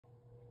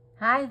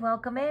Hi,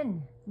 welcome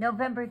in.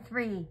 November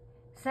 3,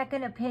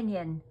 Second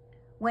Opinion.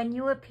 When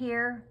you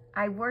appear,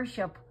 I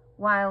worship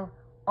while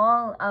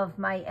all of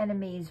my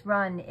enemies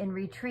run in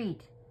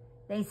retreat.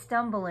 They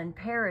stumble and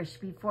perish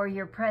before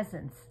your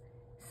presence.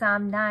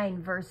 Psalm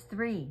 9, verse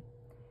 3.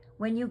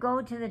 When you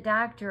go to the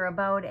doctor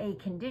about a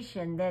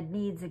condition that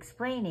needs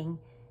explaining,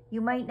 you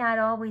might not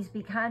always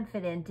be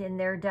confident in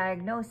their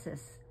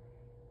diagnosis.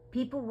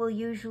 People will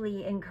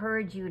usually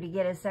encourage you to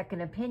get a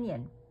second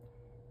opinion.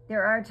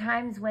 There are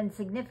times when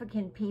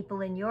significant people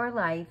in your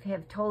life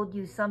have told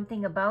you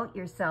something about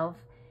yourself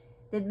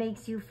that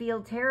makes you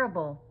feel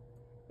terrible.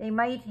 They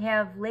might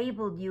have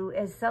labeled you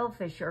as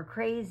selfish or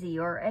crazy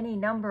or any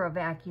number of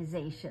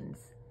accusations.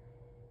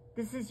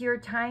 This is your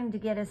time to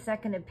get a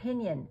second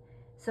opinion,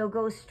 so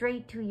go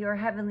straight to your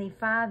Heavenly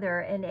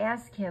Father and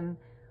ask Him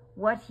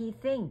what He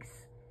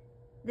thinks.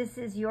 This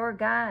is your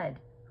God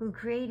who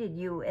created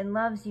you and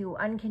loves you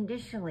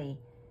unconditionally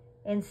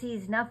and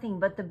sees nothing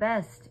but the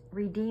best,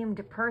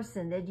 redeemed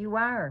person that you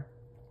are.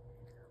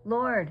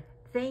 Lord,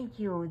 thank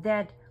you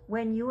that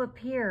when you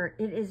appear,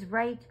 it is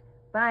right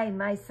by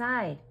my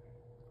side.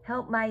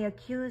 Help my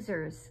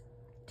accusers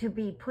to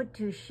be put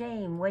to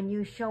shame when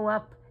you show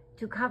up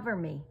to cover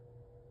me.